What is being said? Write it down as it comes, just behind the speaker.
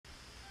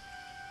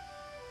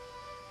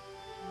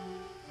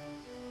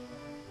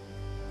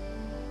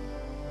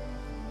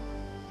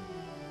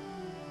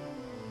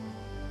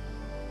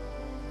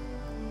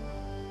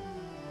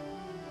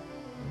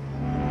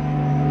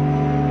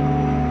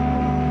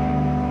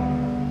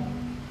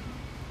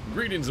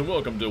Greetings and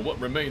welcome to What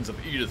Remains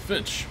of Edith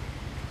Finch.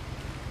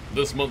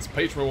 This month's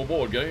patron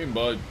reward game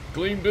by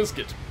Clean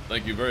Biscuit.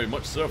 Thank you very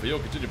much, sir, for your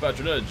continued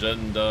patronage.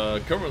 And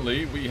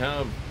currently we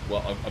have,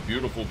 well, a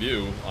beautiful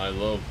view. I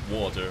love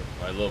water,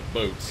 I love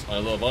boats, I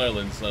love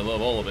islands, I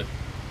love all of it.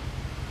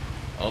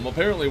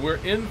 Apparently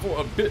we're in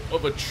for a bit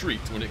of a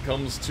treat when it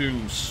comes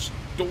to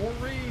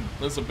story.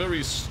 It's a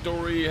very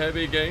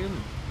story-heavy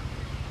game.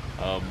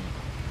 And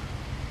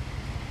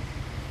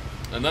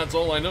that's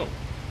all I know.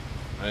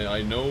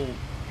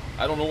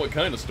 I don't know what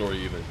kind of story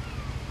even.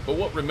 But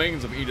What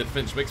Remains of Edith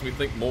Finch makes me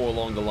think more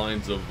along the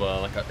lines of,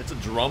 it's a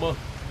drama.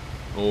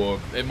 Or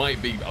it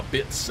might be a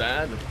bit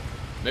sad.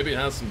 Maybe it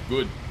has some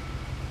good...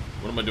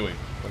 What am I doing?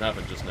 What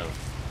happened just now?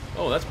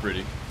 Oh, that's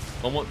pretty.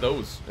 I want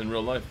those in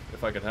real life,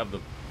 if I could have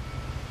them.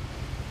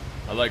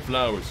 I like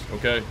flowers,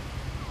 okay?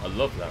 I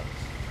love flowers.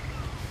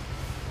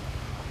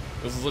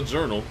 This is a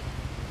journal.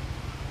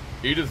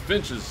 Edith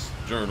Finch's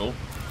journal.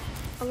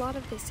 A lot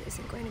of this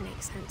isn't going to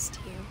make sense to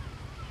you.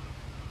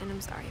 And I'm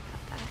sorry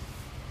about that.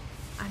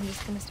 I'm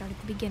just going to start at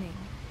the beginning,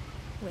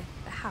 with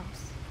the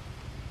house.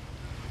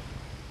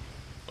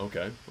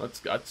 Okay,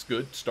 that's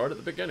good. Start at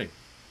the beginning.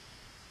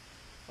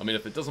 I mean,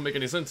 if it doesn't make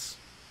any sense,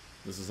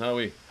 this is how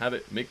we have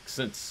it make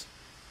sense.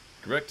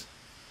 Correct?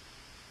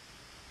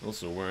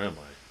 Also, where am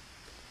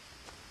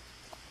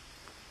I?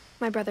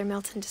 My brother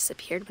Milton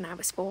disappeared when I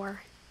was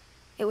 4.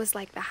 It was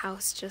like the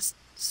house just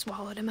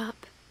swallowed him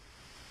up.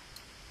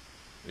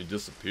 He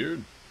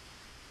disappeared?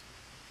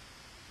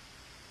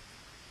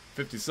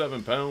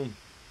 57-pound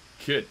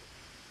kid.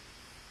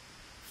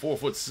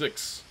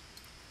 4'6",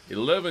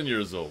 11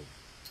 years old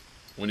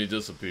when he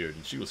disappeared.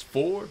 And she was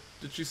 4,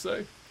 did she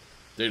say?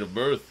 Date of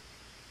birth,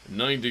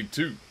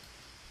 92.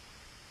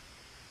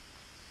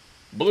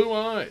 Blue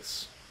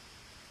eyes.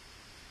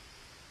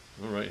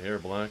 Alright, hair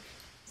black.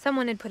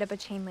 Someone had put up a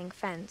chain link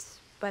fence,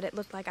 but it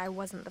looked like I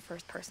wasn't the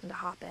first person to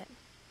hop it.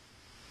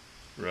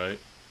 Right.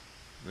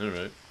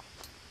 Alright.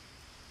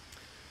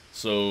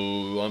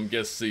 So, I'm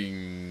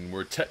guessing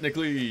we're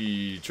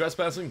technically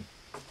trespassing?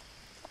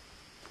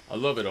 I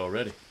love it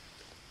already.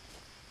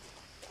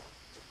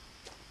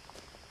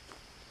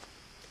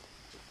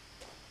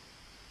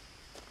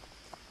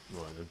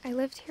 I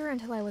lived here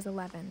until I was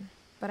 11,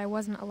 but I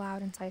wasn't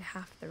allowed inside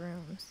half the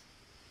rooms.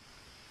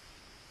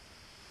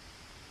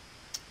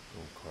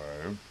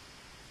 Okay.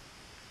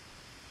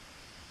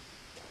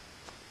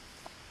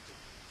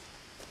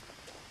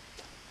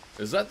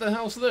 Is that the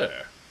house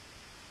there?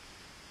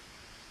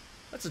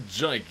 That's a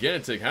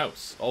gigantic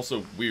house.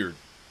 Also weird.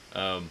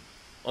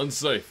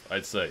 Unsafe,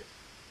 I'd say.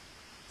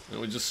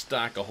 And we just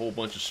stack a whole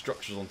bunch of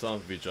structures on top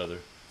of each other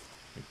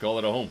and call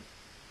it a home.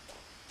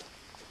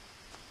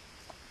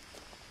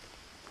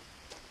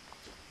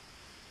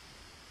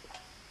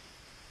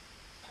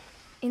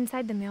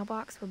 Inside the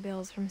mailbox were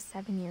bills from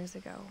 7 years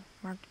ago,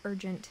 marked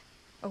urgent,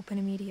 open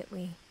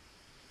immediately.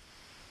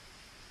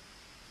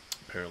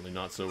 Apparently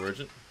not so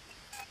urgent.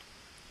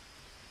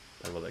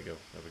 Where will they go?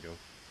 There we go.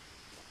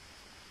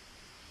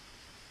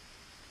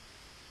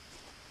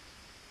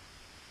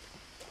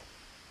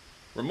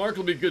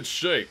 Remarkably good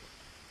shape,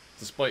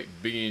 despite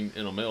being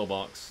in a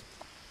mailbox.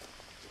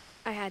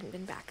 I hadn't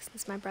been back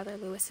since my brother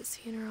Lewis's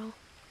funeral.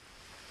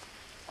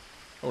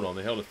 Hold on,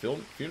 they held a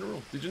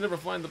funeral? Did you never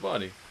find the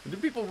body?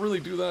 Did people really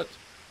do that?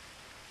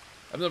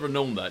 I've never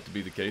known that to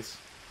be the case.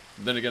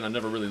 Then again, I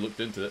never really looked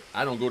into it.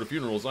 I don't go to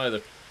funerals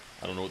either.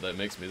 I don't know what that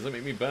makes me. Does that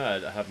make me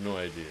bad? I have no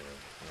idea.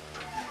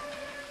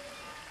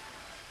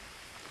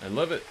 I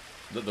love it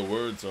that the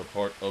words are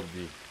part of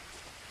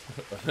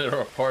the... that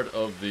are a part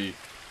of the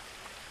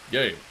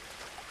game.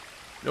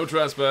 No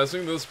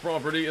trespassing. This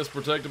property is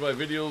protected by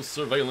video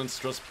surveillance.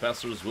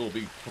 Trespassers will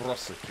be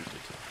prosecuted.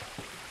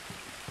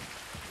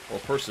 Or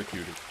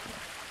persecuted.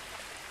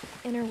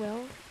 In her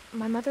will,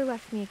 my mother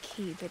left me a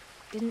key that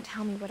didn't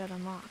tell me what it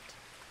unlocked.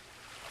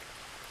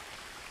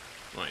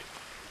 Right.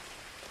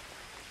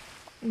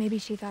 Maybe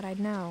she thought I'd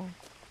know.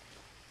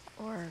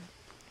 Or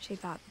she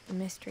thought that the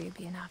mystery would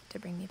be enough to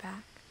bring me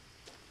back.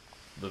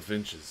 The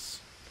Finches.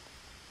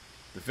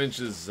 The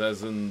Finches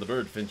as in the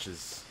bird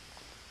finches.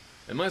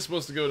 Am I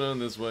supposed to go down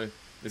this way?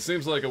 It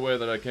seems like a way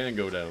that I can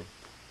go down.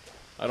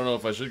 I don't know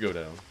if I should go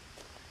down.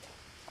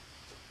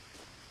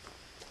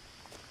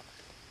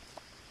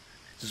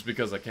 Just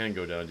because I can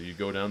go down. Do you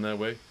go down that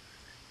way?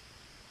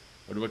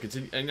 Or do I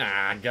continue?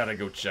 Nah, I gotta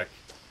go check.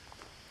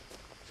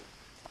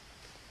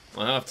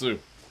 I have to.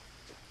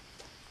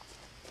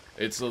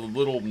 It's a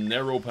little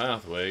narrow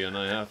pathway, and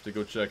I have to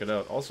go check it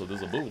out. Also,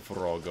 there's a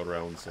bullfrog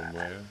around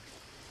somewhere.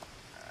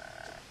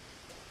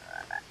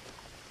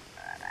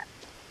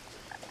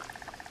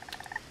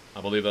 I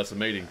believe that's a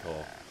mating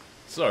call.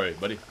 Sorry,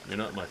 buddy. You're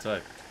not my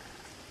type.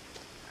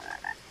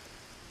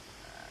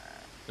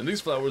 And these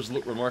flowers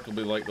look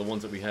remarkably like the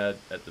ones that we had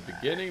at the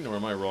beginning, or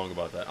am I wrong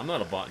about that? I'm not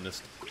a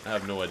botanist. I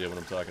have no idea what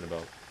I'm talking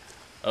about.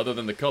 Other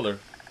than the color.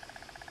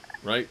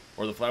 Right?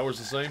 Or the flowers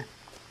the same?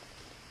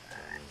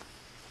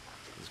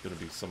 There's going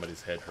to be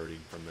somebody's head hurting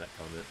from that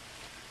comment.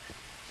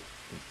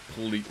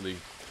 Completely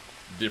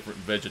different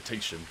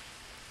vegetation.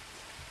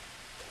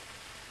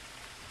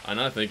 And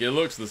I think it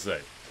looks the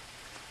same.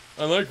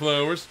 I like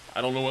flowers.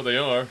 I don't know what they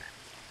are.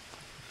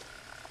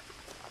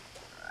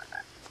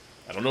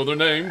 I don't know their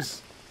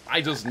names.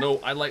 I just know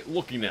I like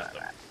looking at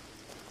them.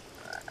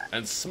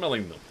 And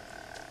smelling them.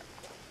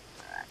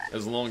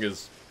 As long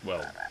as,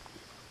 well...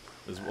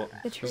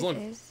 The truth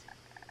is,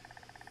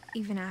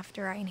 even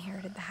after I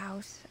inherited the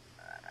house,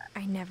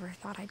 I never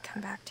thought I'd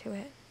come back to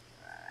it.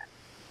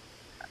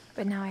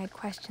 But now I had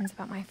questions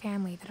about my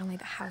family that only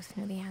the house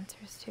knew the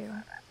answers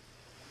to.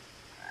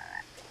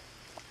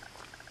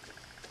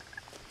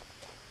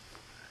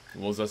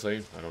 What was I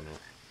saying? I don't know.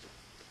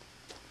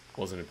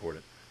 Wasn't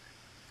important.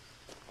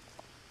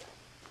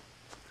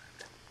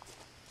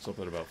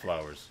 Something about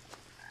flowers.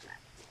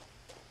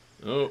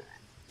 Oh.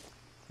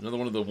 Another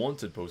one of the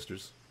wanted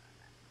posters.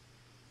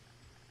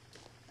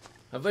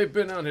 Have they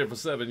been out here for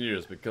 7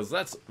 years? Because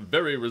that's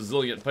very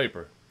resilient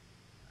paper.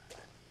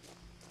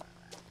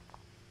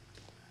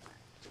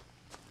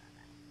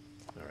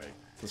 Alright.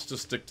 Let's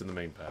just stick to the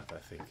main path, I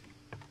think.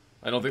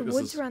 I don't think the this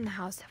is... woods around the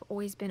house have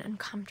always been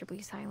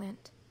uncomfortably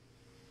silent.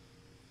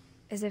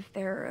 As if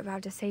they're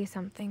about to say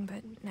something,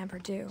 but never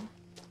do.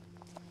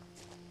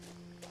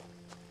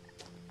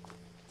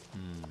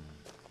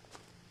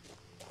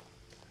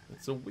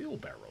 It's a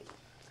wheelbarrow.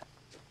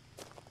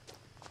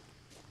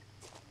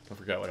 I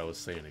forgot what I was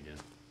saying again.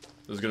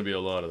 There's gonna be a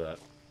lot of that.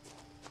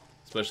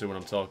 Especially when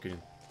I'm talking,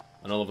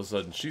 and all of a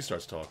sudden she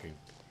starts talking.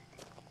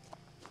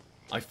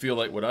 I feel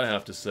like what I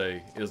have to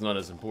say is not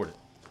as important.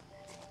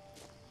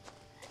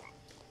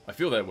 I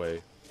feel that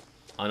way,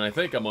 and I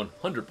think I'm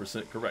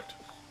 100% correct.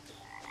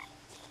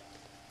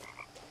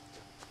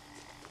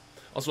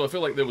 Also, I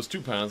feel like there was 2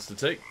 paths to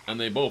take, and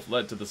they both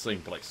led to the same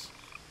place.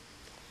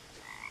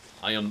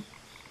 I am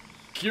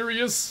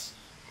curious,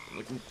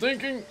 like I'm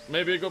thinking,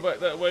 maybe I go back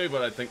that way,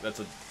 but I think that's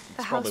a...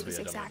 The house was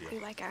exactly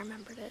like I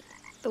remembered it,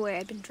 the way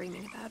I'd been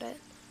dreaming about it.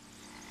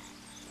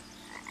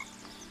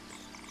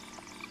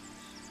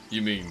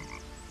 You mean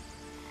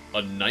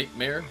a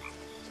nightmare?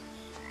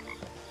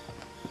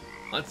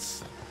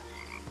 That's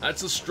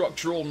a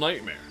structural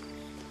nightmare.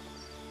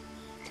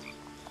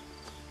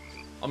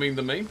 I mean,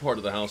 the main part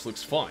of the house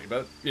looks fine,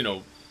 but, you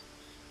know,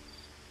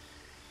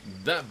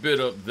 that bit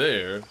up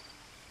there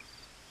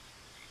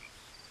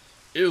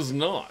is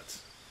not.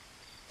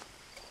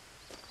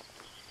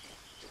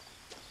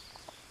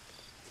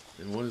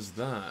 And what is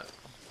that?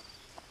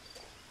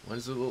 Why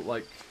does it look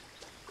like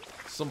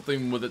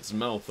something with its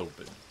mouth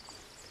open?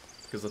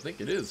 Because I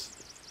think it is.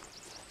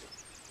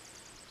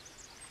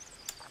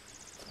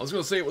 I was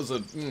going to say it was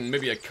a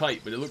maybe a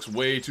kite, but it looks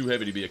way too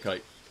heavy to be a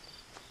kite.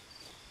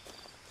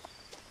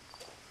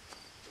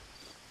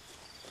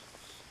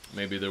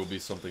 Maybe there will be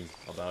something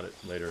about it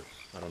later.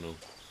 I don't know.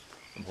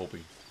 I'm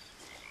hoping.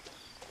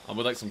 I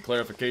would like some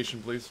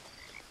clarification, please.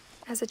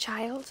 As a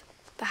child,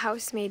 the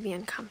house made me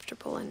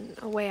uncomfortable in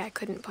a way I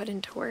couldn't put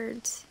into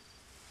words.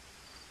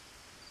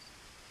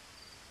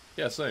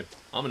 Yeah, same.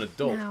 I'm an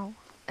adult. Now,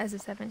 as a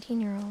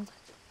 17-year-old,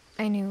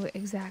 I knew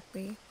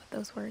exactly what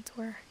those words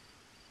were.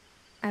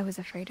 I was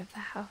afraid of the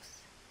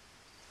house.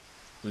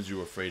 Was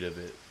you afraid of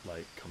it,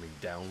 like, coming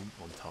down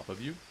on top of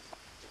you?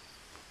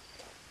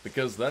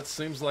 Because that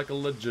seems like a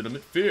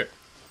legitimate fear.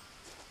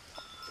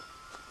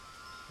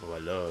 Oh, I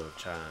love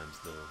chimes,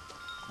 though.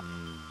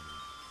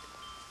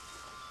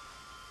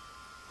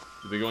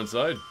 Did we go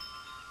inside?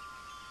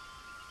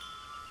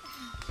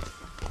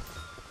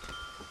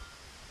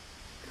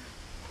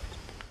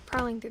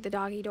 Crawling through the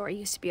doggy door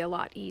used to be a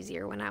lot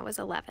easier when I was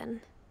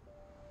 11.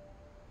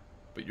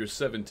 But you're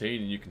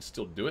 17 and you can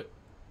still do it?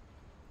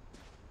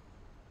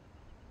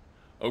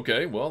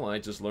 Okay, well, I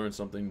just learned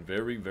something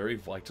very, very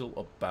vital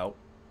about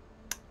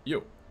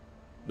you.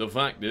 The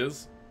fact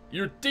is,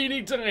 you're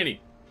teeny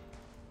tiny.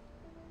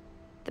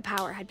 The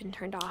power had been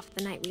turned off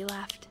the night we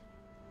left.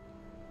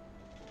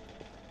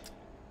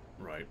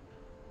 Right.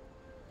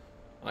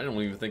 I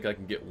don't even think I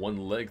can get one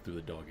leg through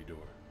the doggy door.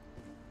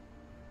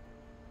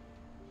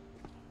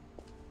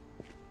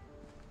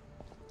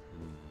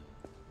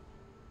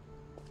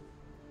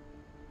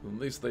 At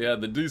least they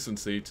had the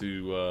decency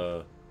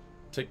to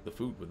take the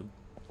food with them.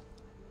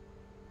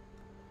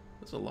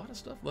 There's a lot of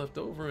stuff left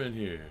over in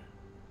here.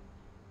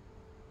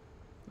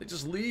 They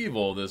just leave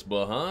all this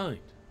behind.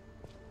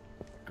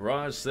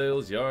 Garage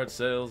sales, yard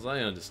sales, I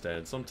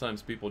understand.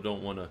 Sometimes people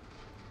don't want to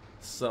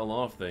sell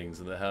off things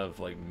and they have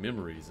like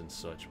memories and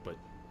such, but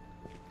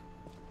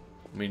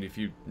I mean, if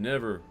you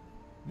never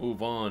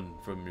move on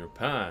from your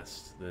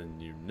past, then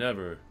you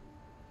never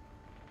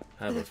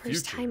have a future. For the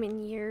first time in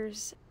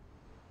years,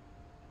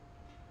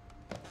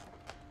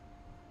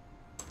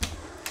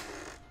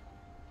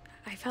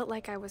 I felt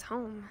like I was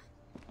home.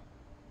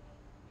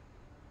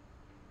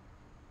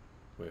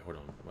 Wait, hold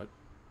on. What?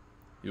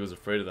 You was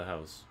afraid of the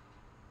house.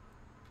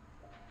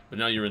 But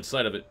now you're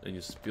inside of it and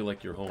you feel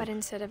like you're home. But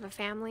instead of a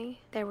family,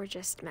 there were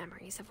just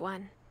memories of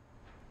one.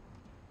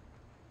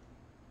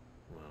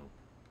 Wow.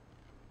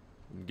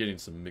 I'm getting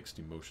some mixed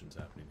emotions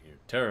happening here.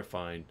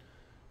 Terrifying.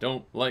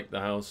 Don't like the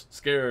house.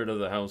 Scared of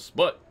the house.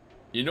 But,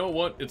 you know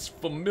what? It's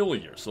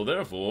familiar. So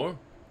therefore,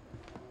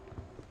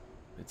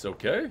 it's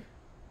okay.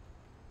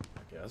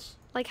 guess.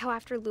 Like how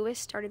after Louis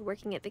started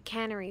working at the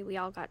cannery, we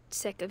all got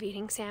sick of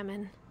eating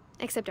salmon.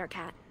 Except our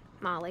cat,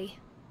 Molly.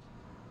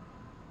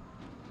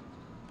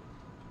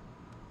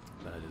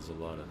 That is a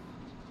lot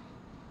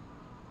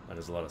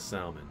of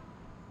salmon.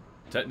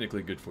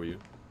 Technically good for you.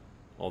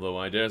 Although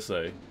I dare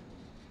say,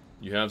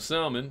 you have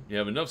salmon, you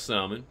have enough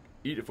salmon,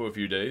 eat it for a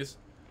few days,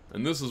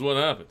 and this is what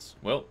happens.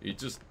 Well, you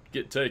just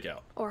get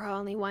takeout. Or how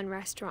only one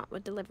restaurant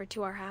would deliver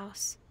to our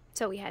house.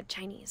 So we had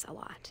Chinese a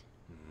lot.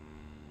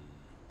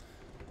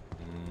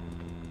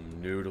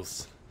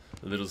 Noodles.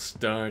 A little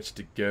starch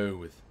to go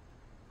with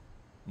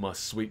my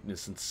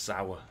sweetness and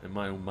sour and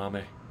my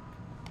umami.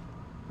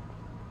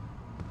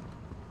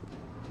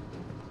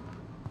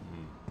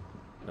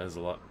 That's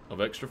a lot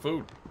of extra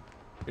food.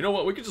 You know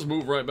what? We could just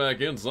move right back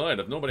inside.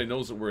 If nobody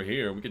knows that we're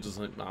here, we could just,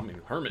 I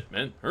mean, hermit,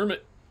 man.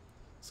 Hermit.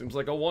 Seems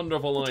like a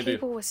wonderful idea. The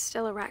table was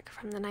still a wreck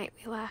from the night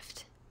we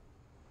left.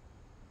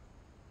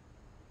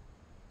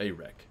 A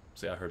wreck.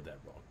 See, I heard that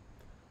wrong.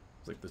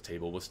 It's like the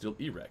table was still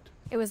erect.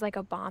 It was like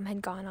a bomb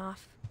had gone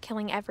off,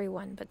 killing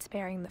everyone but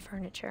sparing the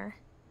furniture.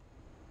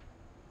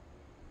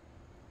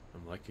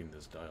 I'm liking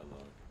this dialogue.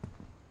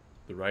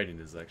 The writing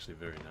is actually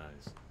very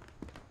nice.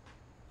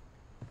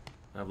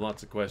 I have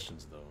lots of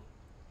questions, though.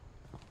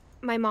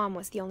 My mom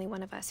was the only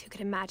one of us who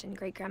could imagine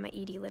Great-Grandma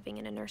Edie living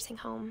in a nursing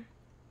home.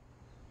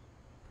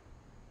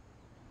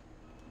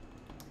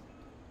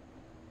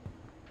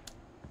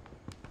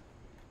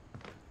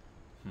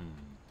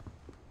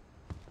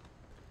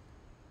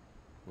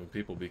 When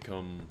people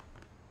become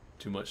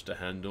too much to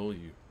handle,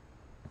 you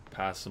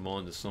pass them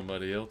on to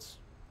somebody else.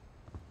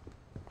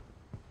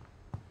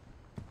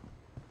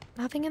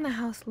 Nothing in the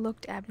house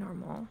looked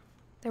abnormal.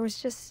 There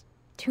was just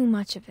too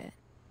much of it,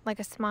 like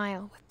a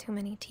smile with too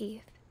many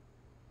teeth.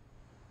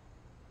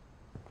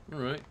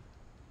 Alright.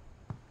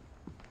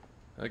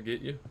 I get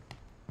you.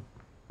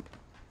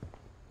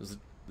 The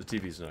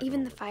TV's not Even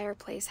gonna the work.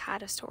 fireplace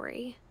had a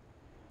story.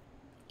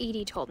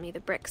 Edie told me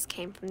the bricks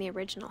came from the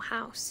original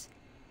house,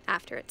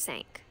 after it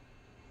sank.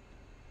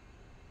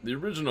 The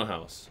original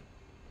house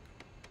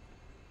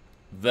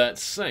that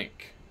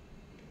sank.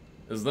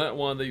 Is that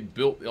why they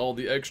built all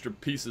the extra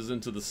pieces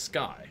into the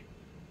sky?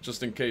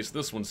 Just in case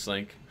this one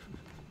sank.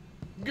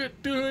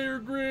 Get to higher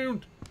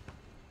ground!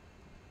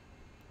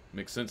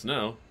 Makes sense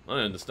now. I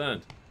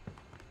understand.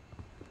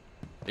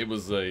 It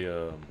was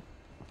a,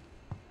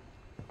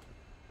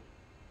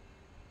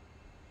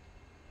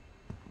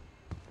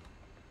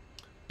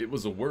 It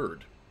was a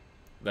word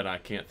that I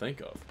can't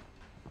think of.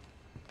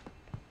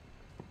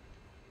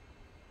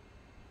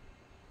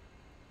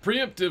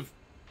 Preemptive.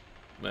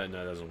 No, that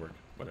doesn't work.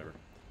 Whatever.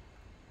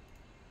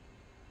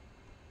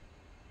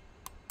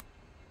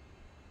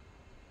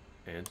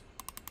 And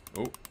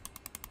oh,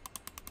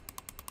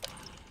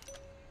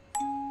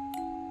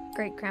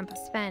 Great-Grandpa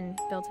Sven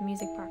built a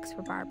music box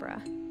for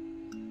Barbara,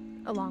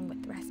 along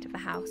with the rest of the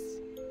house.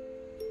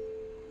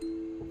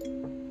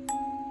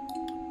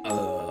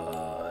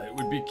 It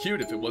would be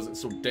cute if it wasn't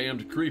so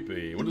damned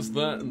creepy. What is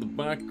that in the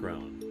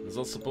background? Is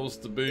that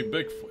supposed to be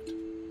Bigfoot?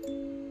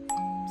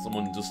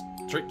 Someone just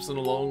traipsing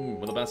along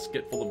with a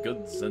basket full of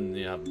goods and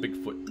you have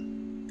Bigfoot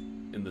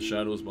in the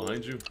shadows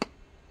behind you?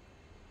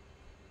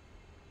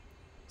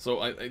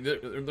 So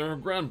their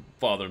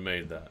grandfather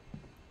made that.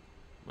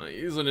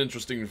 He's an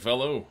interesting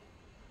fellow.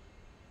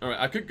 Alright,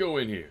 I could go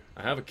in here.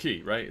 I have a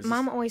key, right?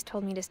 Mom always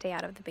told me to stay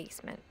out of the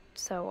basement,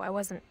 so I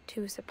wasn't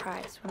too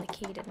surprised when the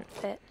key didn't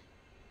fit.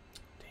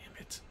 Damn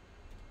it.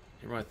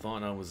 Here I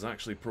thought I was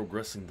actually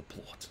progressing the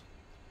plot.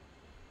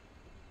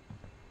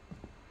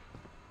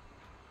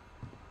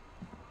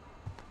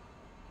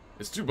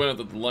 It's too bad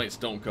that the lights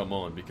don't come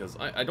on, because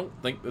I don't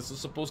think this is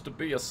supposed to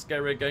be a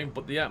scary game,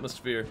 but the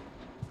atmosphere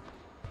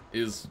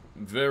is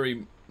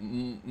very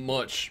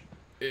much...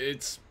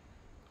 It's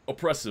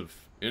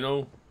oppressive, you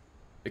know?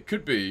 It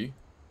could be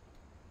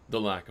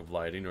the lack of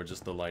lighting, or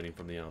just the lighting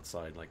from the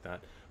outside like that.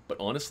 But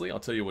honestly,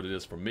 I'll tell you what it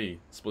is for me,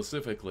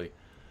 specifically.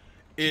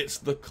 It's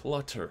the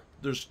clutter.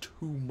 There's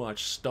too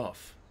much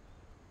stuff.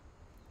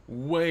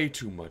 Way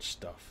too much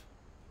stuff.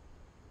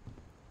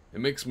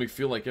 It makes me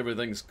feel like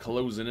everything's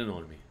closing in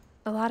on me.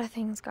 A lot of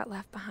things got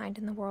left behind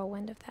in the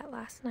whirlwind of that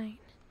last night.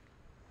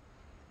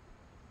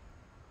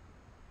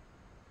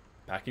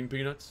 Packing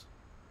peanuts?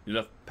 You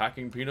left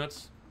packing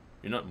peanuts?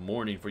 You're not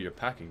mourning for your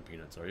packing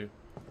peanuts, are you?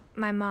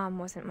 My mom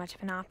wasn't much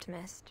of an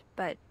optimist,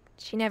 but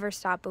she never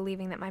stopped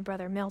believing that my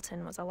brother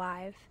Milton was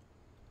alive.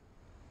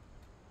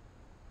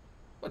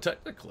 Well,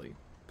 technically,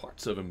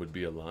 parts of him would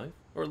be alive.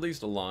 Or at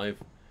least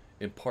alive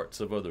in parts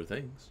of other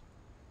things.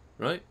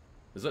 Right?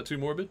 Is that too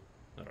morbid?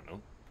 I don't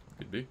know.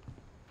 Could be.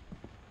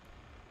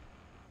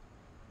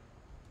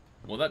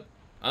 Well,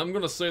 I'm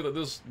gonna say that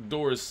this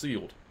door is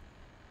sealed.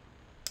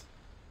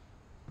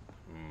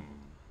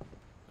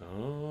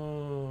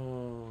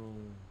 Oh,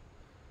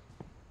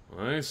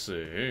 I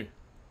see.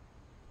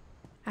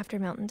 After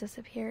Milton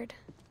disappeared,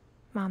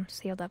 Mom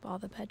sealed up all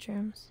the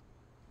bedrooms.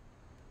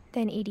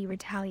 Then Edie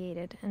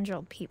retaliated and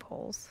drilled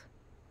peepholes.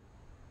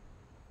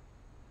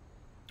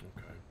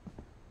 Okay.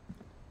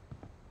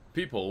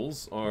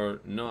 Peepholes are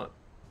not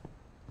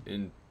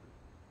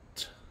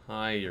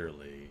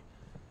entirely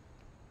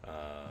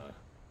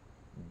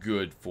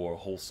good for a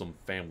wholesome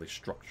family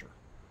structure.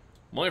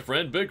 My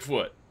friend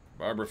Bigfoot,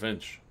 Barbara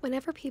Finch.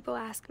 Whenever people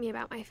ask me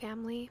about my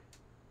family,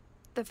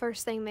 the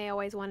first thing they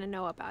always want to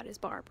know about is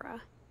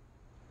Barbara.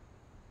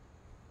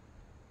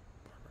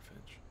 Barbara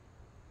Finch.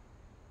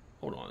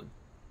 Hold on.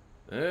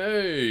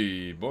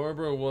 Hey,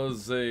 Barbara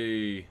was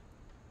an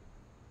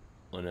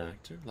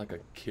actor? Like a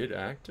kid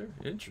actor?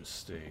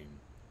 Interesting.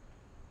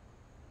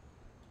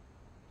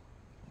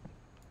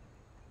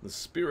 The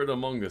Spirit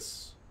Among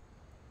Us.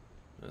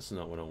 That's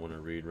not what I want to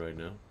read right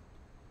now.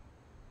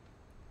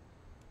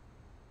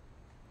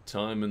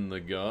 Time in the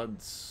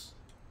Gods.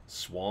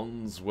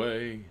 Swan's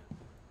Way.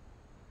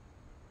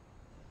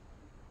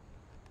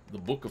 The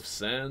Book of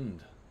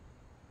Sand.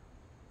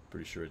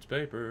 Pretty sure it's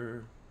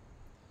paper.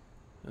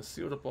 I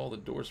sealed up all the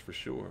doors for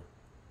sure.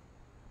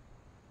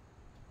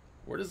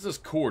 Where does this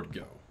cord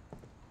go?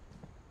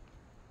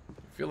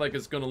 I feel like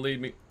it's gonna lead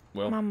me...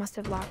 Well... Mom must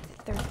have locked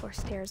the third floor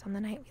stairs on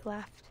the night we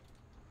left.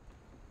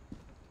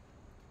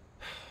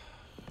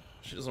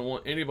 She doesn't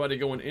want anybody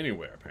going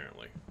anywhere,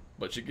 apparently.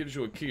 But she gives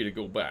you a key to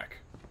go back.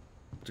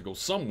 To go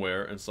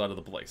somewhere inside of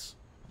the place.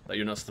 That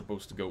you're not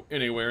supposed to go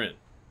anywhere in.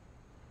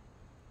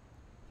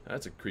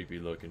 That's a creepy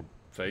looking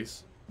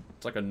face.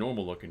 It's like a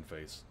normal looking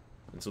face.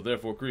 And so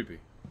therefore creepy.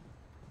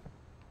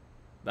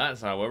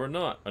 That's, however,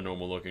 not a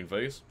normal looking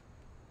face.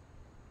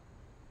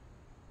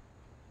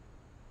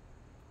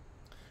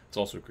 It's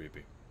also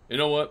creepy. You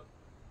know what?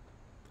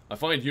 I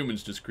find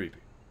humans just creepy.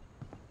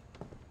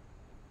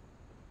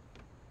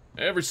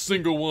 Every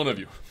single one of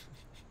you.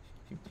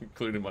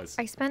 Including myself.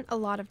 I spent a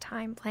lot of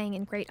time playing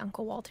in Great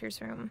Uncle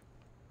Walter's room.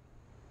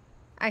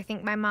 I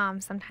think my mom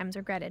sometimes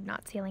regretted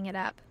not sealing it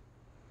up.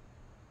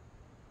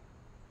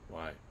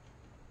 Why?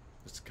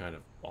 It's kind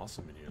of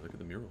awesome in here. Look at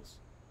the murals.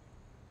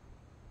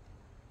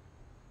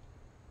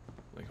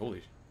 Like,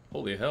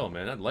 holy hell,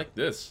 man. I'd like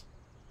this.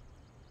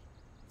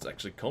 It's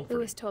actually comforting.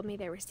 Lewis told me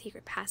there were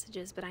secret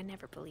passages, but I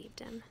never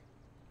believed him.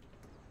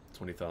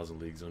 20,000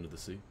 Leagues Under the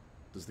Sea.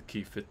 Does the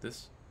key fit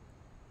this?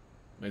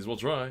 May as well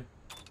try.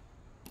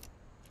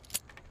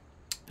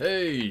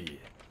 Hey!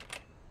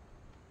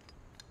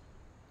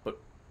 But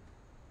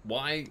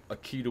why a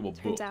key to a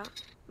book? Turns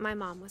out, my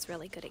mom was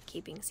really good at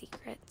keeping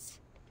secrets.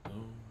 Oh.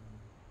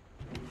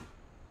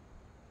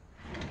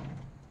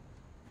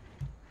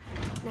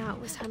 Now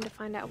it was time to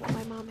find out what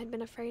my mom had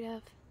been afraid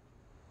of.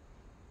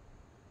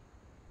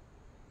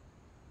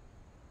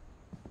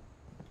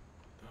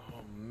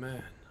 Oh,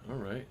 man.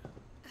 Alright.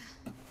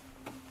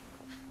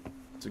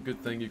 It's a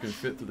good thing you can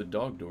fit through the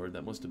dog door.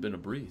 That must have been a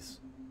breeze.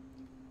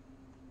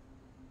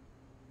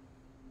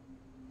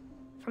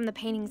 From the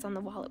paintings on the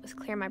wall, it was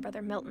clear my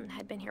brother Milton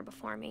had been here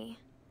before me.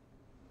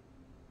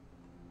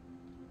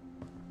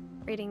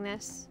 Reading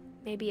this,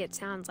 maybe it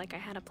sounds like I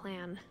had a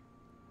plan.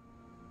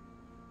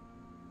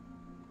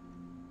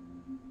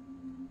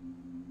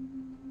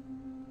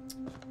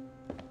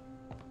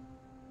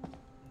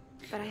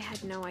 But I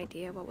had no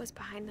idea what was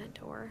behind that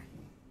door.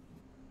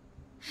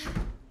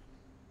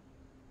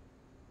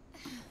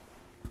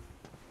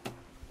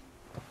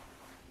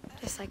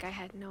 Just like I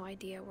had no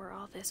idea where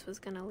all this was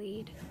gonna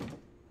lead.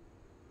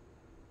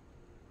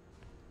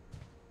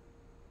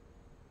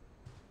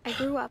 I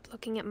grew up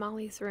looking at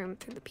Molly's room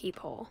through the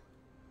peephole.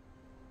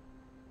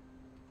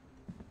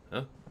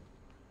 Huh?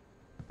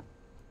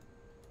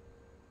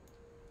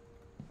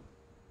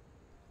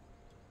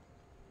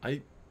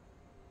 I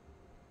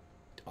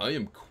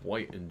am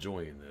quite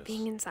enjoying this.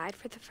 Being inside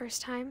for the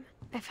first time,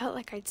 I felt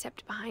like I'd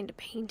stepped behind a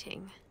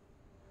painting.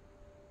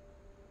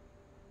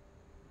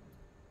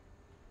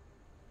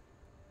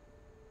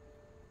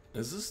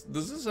 Does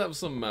this have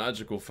some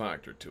magical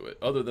factor to it,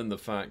 other than the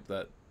fact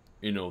that,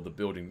 you know, the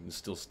building is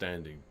still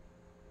standing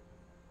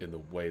in the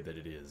way that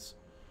it is?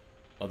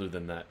 Other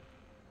than that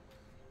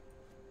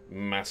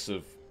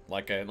massive,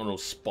 like, I don't know,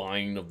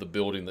 spine of the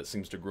building that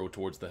seems to grow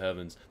towards the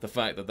heavens. The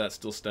fact that that's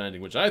still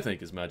standing, which I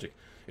think is magic.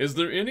 Is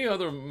there any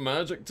other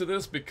magic to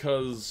this?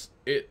 Because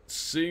it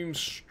seems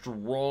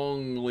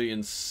strongly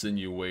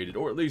insinuated,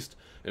 or at least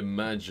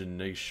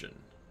imagination.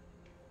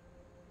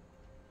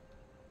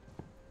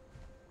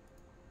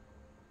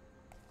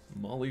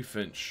 Molly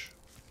Finch.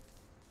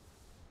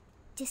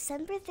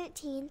 December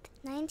 13th,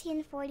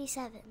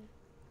 1947.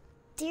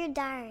 Dear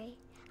Diary,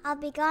 I'll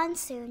be gone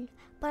soon,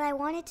 but I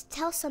wanted to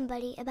tell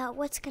somebody about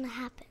what's gonna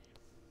happen.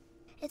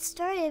 It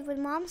started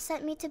when Mom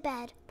sent me to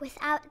bed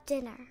without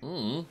dinner.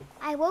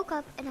 I woke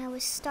up and I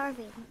was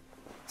starving,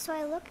 so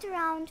I looked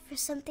around for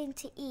something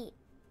to eat.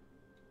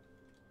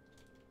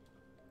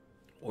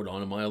 Hold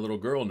on, am I a little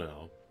girl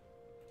now?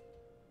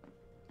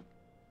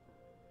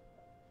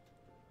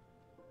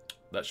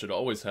 That should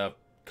always have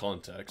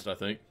context, I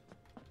think.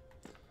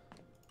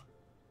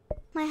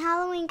 My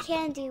Halloween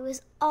candy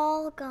was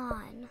all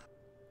gone.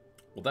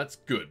 Well, that's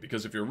good,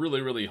 because if you're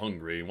really, really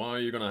hungry, why are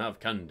you going to have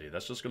candy?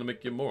 That's just going to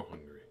make you more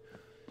hungry.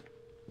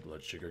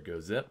 Blood sugar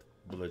goes up,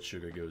 blood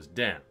sugar goes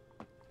down.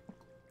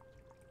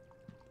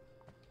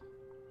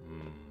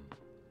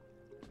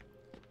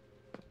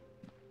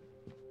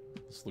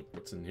 Let's look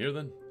what's in here,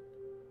 then.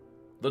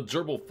 The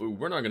gerbil food.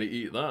 We're not going to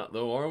eat that,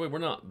 though, are we? We're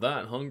not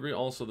that hungry.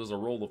 Also, there's a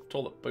roll of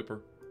toilet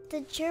paper.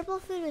 The gerbil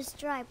food was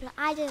dry, but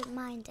I didn't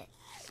mind it.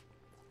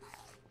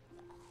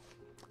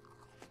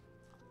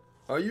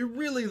 Are you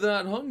really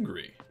that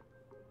hungry?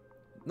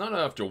 Not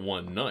after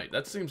one night.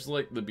 That seems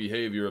like the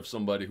behavior of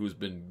somebody who's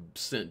been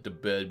sent to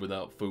bed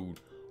without food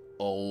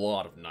a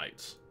lot of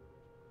nights.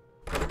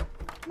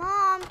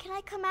 Mom, can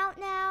I come out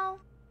now?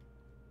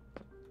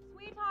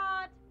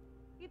 Sweetheart,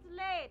 it's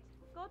late.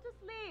 Go to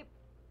sleep.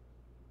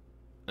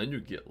 And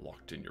you get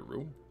locked in your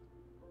room.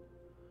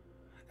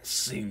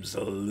 Seems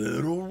a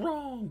little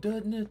wrong,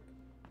 doesn't it?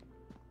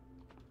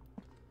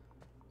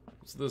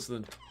 What's this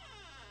then?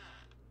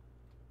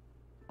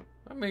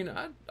 I mean,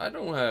 I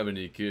don't have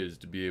any kids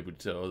to be able to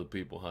tell other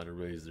people how to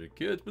raise their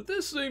kids, but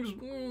this seems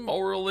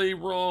morally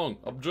wrong.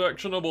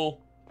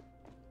 Objectionable.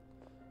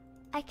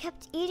 I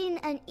kept eating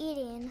and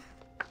eating.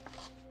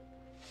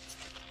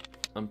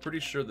 I'm pretty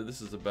sure that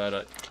this is a bad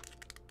idea.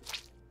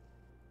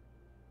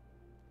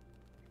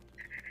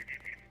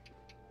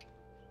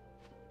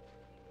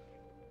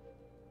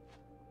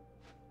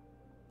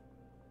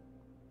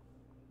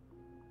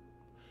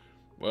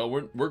 Well,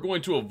 we're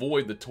going to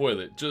avoid the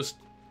toilet just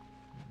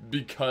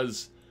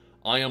because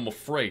I am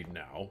afraid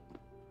now.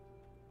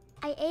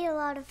 I ate a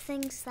lot of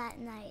things that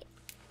night.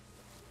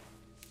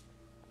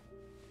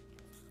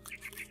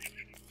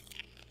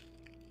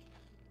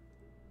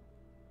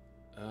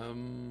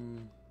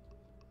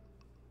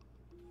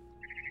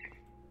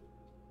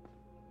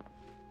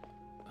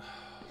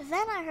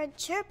 Then I heard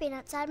chirping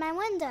outside my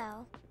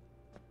window.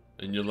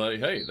 And you're like,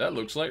 hey, that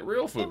looks like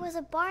real food. It was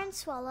a barn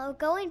swallow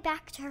going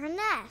back to her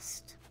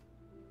nest.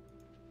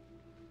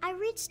 I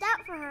reached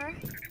out for her.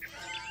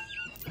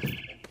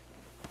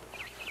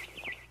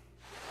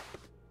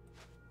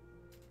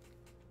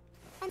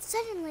 And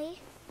suddenly,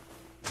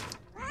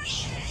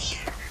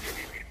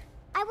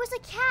 I was a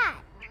cat.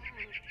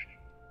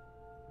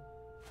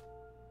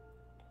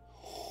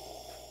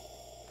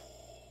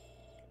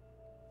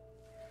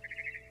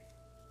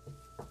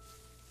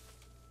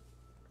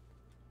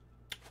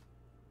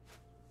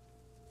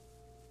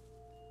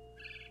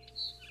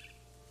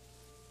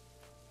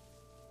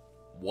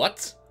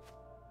 What?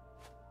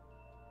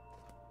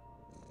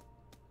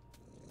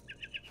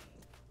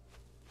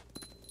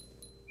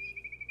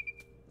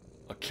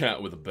 A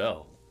cat with a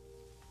bell.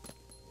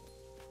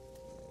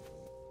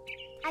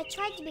 I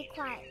tried to be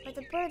quiet, but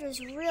the bird was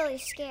really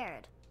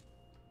scared.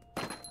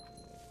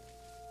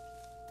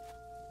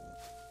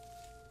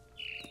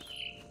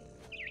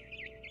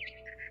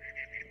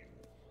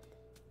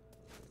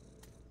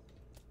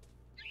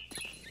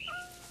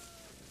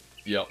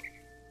 Yep.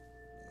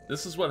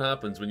 This is what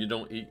happens when you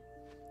don't eat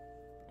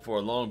for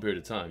a long period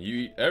of time. You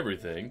eat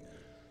everything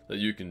that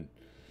you can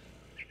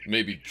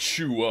maybe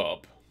chew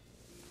up,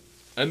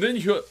 and then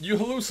you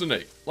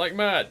hallucinate like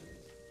mad.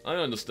 I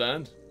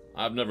understand.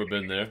 I've never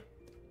been there.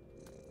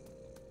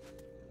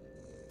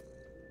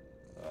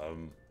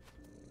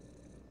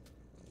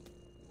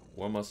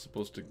 Where am I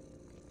supposed to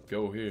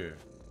go here?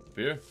 Up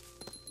here?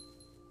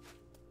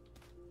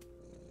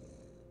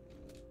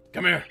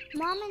 Come here!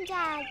 Mom and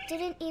Dad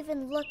didn't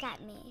even look at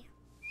me.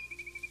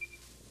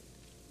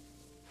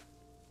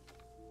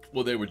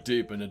 Well, they were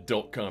deep in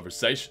adult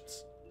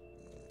conversations.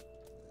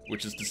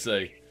 Which is to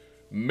say,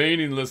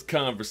 meaningless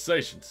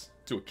conversations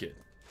to a kid.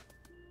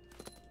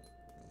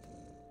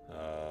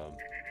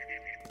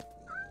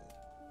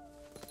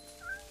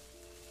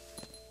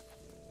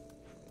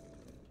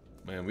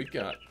 Man, we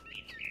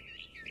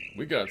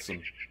got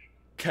some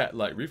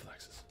cat-like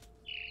reflexes.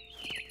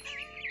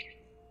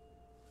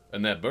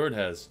 And that bird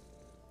has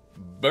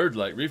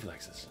bird-like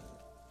reflexes.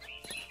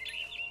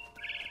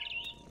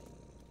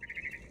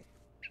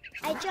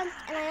 I jumped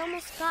and I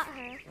almost got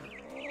her.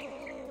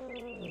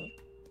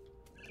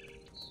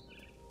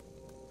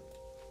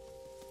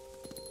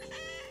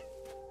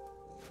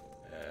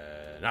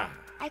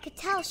 I could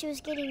tell she was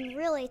getting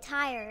really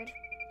tired.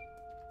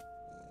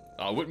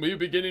 Wouldn't you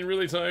be getting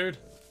really tired?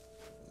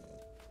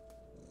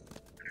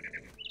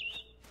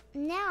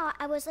 Now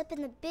I was up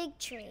in the big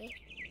tree.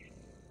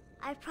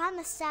 I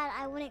promised Dad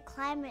I wouldn't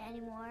climb it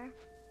anymore.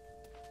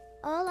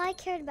 All I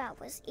cared about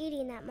was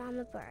eating that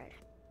mama bird.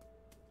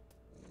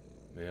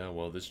 Yeah,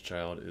 well, this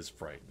child is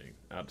frightening.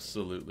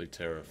 Absolutely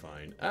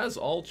terrifying. As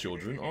all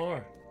children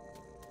are.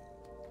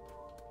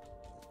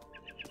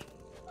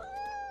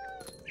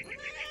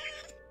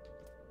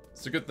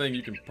 It's a good thing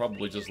you can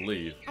probably just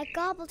leave. I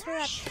gobbled her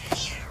up.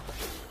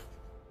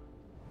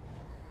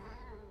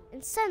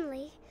 And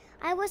suddenly,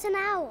 I was an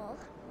owl.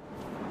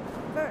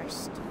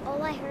 First,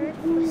 all I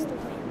heard was the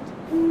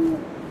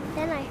wind.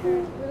 Then I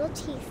heard little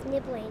teeth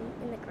nibbling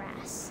in the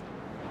grass.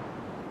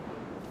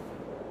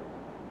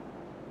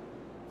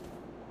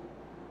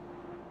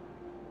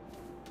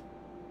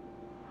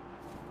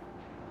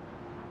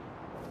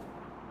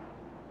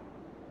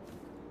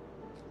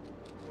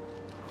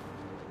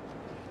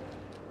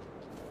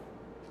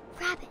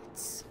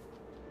 Rabbits.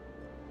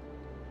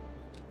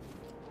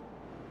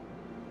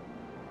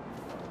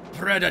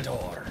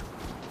 Predator.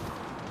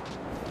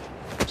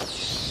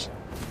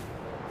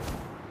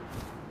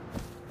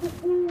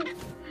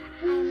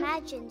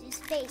 imagined his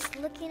face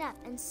looking up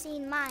and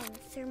seeing mine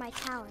through my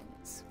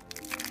talons.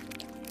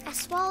 I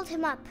swallowed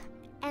him up,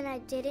 and I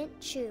didn't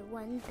chew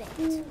one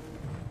bit.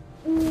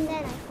 Then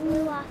I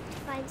flew off to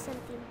find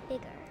something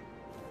bigger.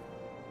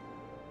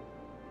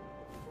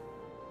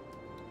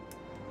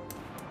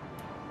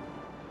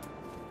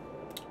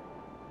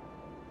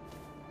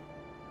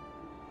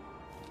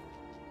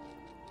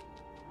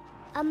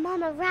 A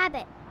mama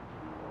rabbit.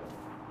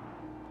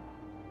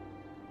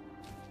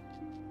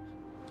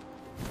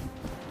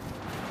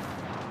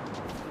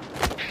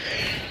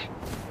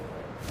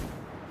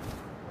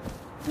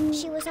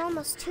 She was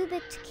almost too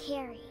big to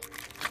carry.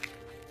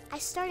 I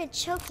started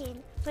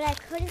choking, but I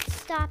couldn't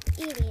stop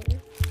eating.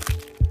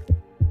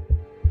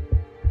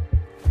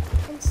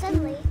 And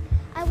suddenly,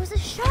 I was a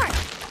shark.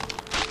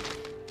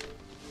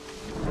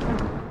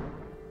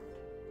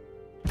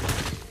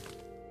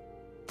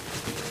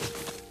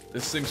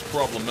 This seems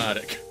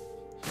problematic.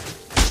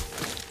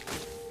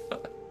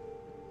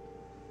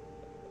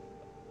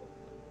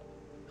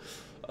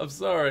 I'm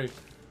sorry.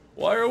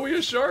 Why are we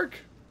a shark?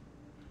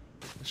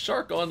 A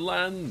shark on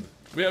land.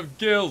 We have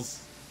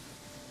gills.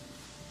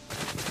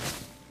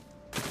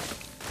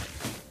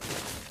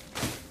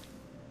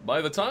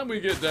 By the time we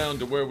get down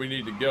to where we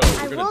need to go,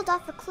 I rolled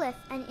off a cliff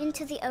and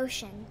into the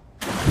ocean.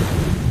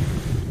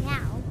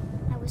 Now,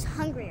 I was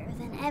hungrier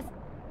than ever.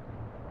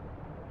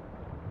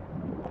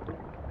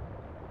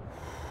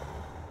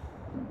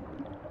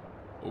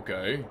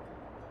 Okay.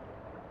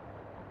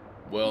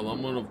 Well,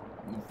 I'm gonna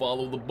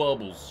follow the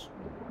bubbles.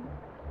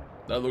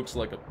 That looks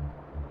like a...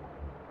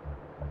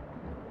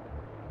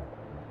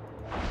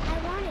 I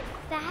wanted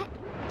fat,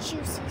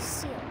 juicy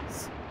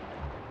seals.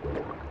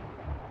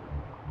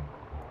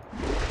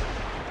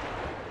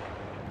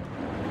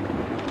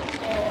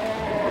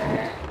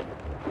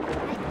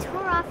 I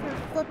tore off her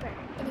flipper,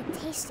 and it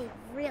tasted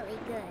really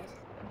good.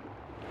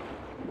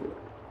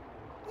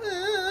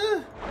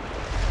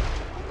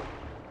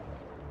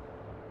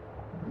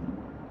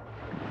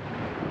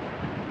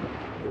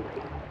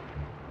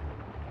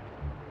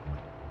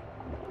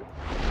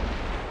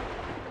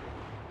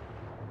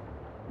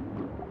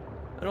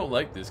 I don't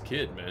like this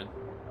kid, man.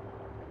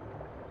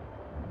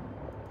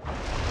 I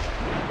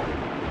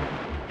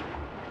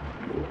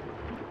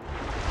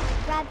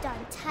grabbed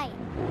on tight.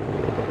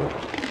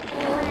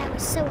 And when I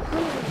was so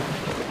hungry,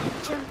 I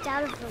jumped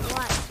out of the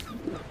water.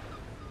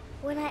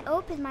 When I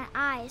opened my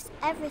eyes,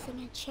 everything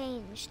had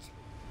changed.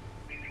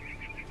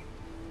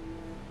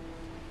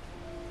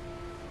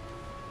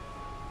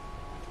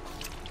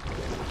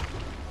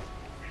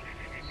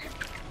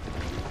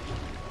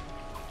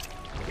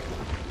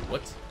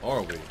 What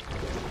are we?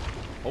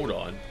 Hold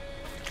on.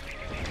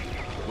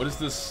 What is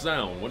this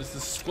sound? What is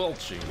this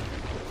squelching?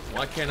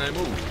 Why can't I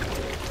move?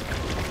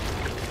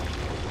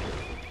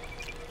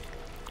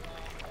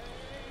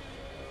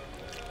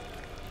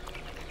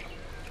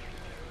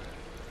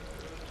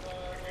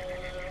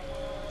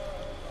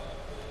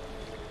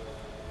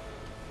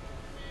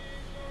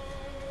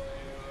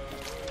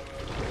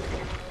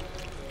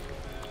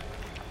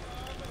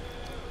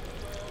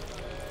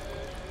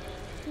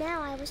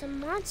 Now I was a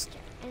monster,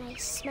 and I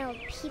smelled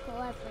people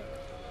everywhere.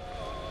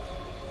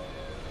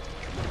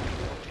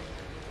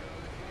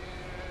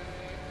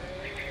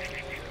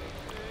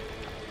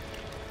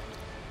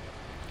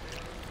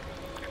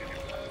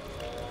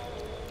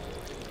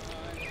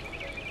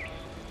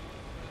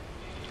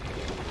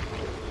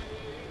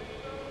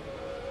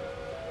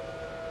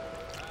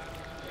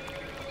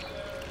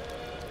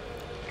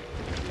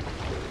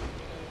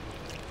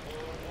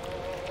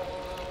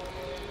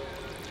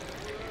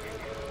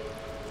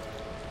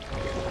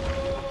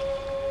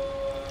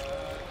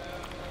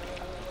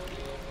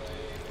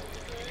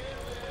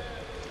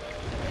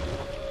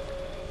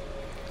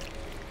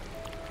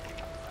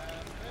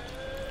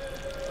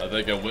 I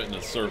think I went in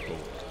a circle.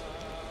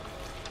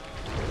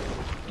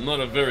 I'm not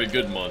a very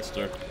good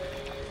monster.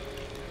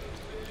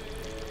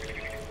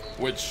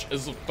 Which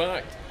is a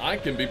fact I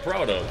can be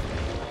proud of.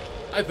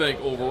 I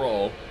think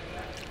overall,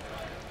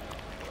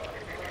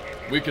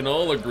 we can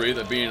all agree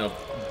that being a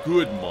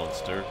good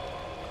monster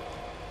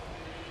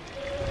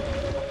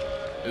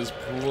is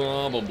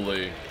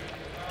probably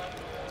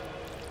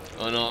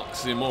an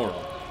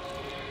oxymoron.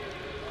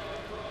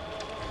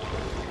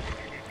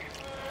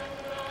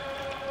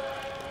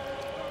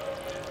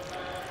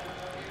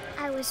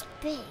 I was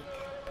big,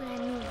 but I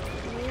moved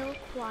real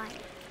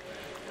quiet.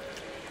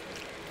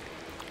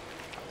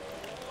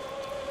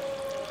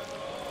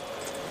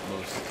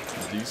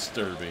 Most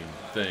disturbing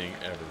thing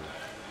ever.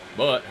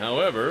 But,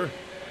 however...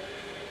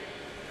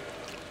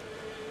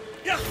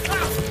 Nope.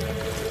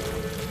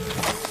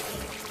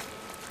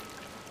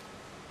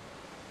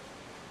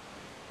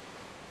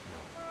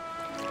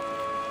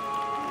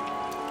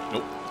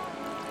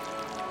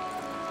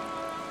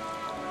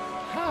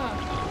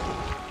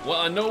 Well,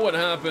 I know what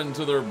happened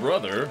to their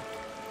brother.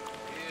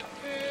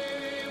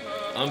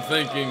 I'm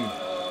thinking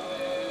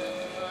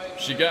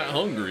she got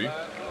hungry,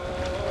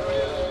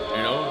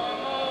 you know?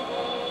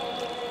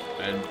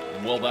 And,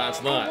 well, that's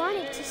I not.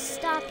 wanted to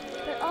stop,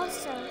 but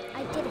also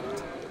I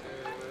didn't.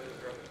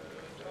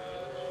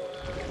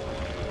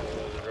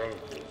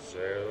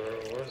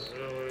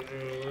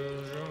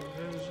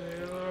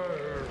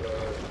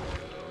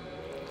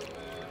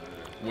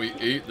 We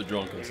eat the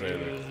drunken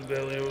sailor.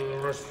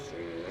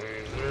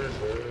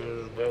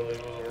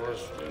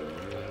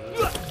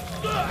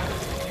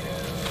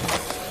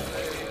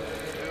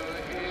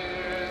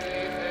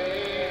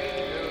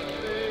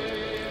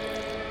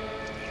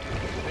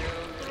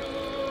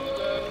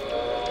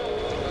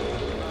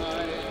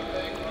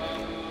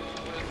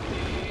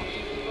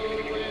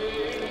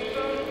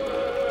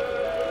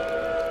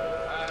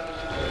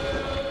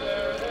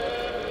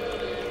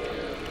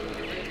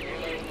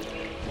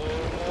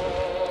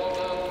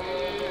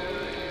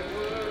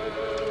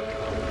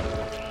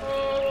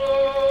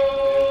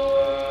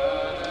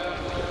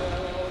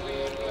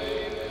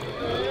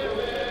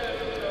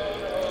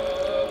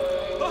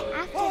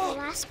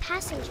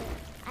 Passenger,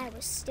 I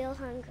was still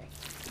hungry.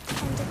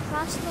 And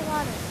across the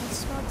water, I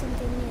smelled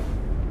something new.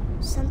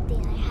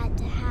 Something I had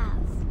to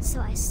have,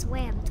 so I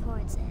swam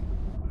towards it.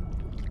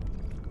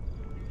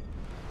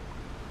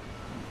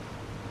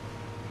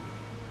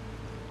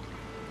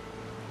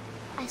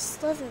 I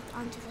slithered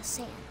onto the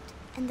sand,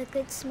 and the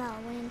good smell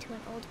went into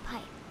an old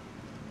pipe.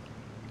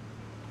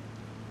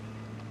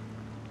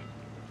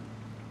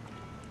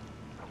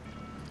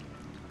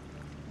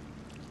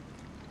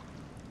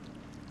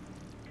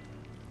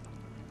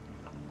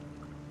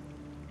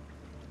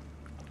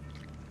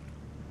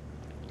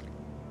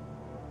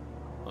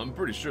 I'm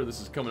pretty sure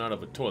this is coming out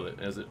of a toilet,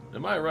 is it?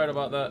 Am I right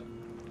about that?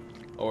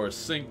 Or a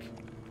sink?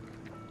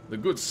 The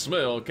good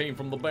smell came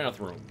from the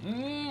bathroom.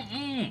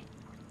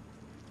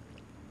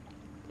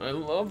 I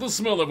love the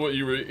smell of what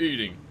you were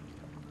eating.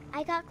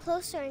 I got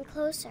closer and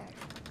closer.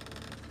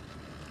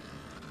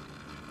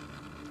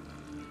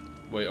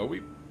 Wait, are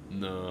we?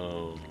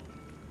 No.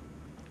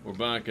 We're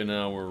back in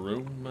our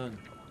room, man.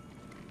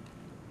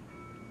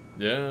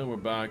 Yeah, we're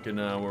back in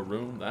our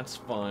room. That's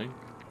fine.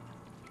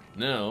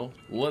 Now,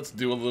 let's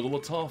do a little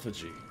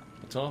autophagy.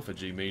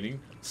 Autophagy meaning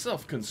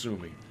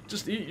self-consuming.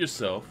 Just eat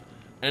yourself,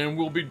 and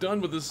we'll be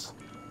done with this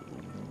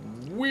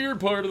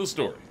weird part of the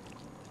story.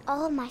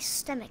 All of my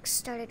stomach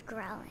started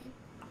growling.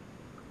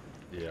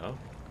 Yeah?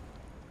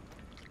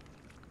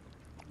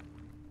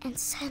 And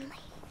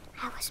suddenly,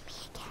 I was me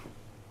again.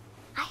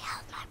 I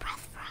held my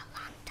breath for a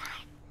long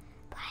time,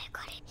 but I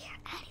couldn't hear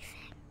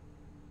anything.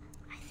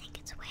 I think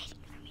it's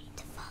waiting for me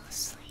to fall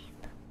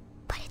asleep.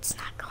 But it's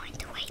not going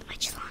to wait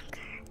much longer.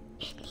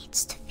 It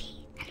needs to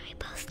feed, and we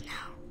both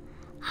know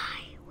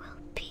I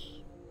will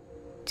be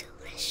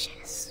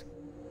delicious.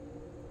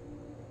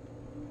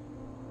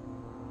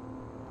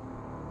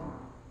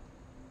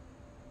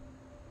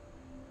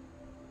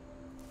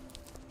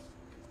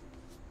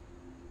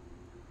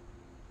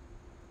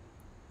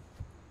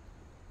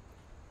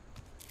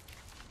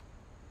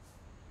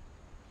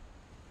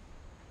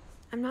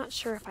 I'm not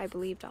sure if I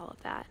believed all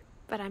of that,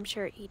 but I'm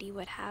sure Edie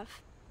would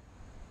have.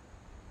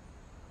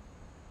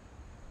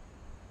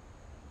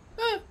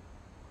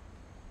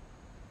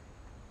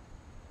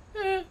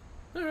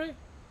 Alright.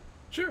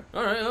 Sure.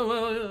 Alright,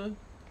 well,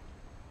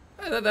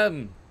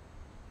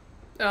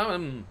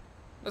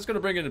 that's gonna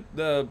bring in,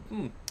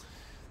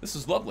 this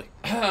is lovely.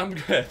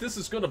 This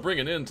is gonna bring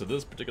an end to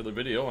this particular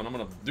video, and I'm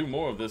gonna do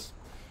more of this.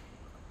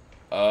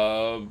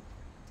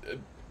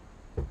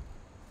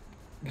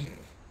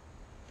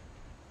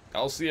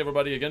 I'll see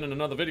everybody again in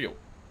another video.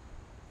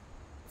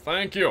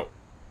 Thank you.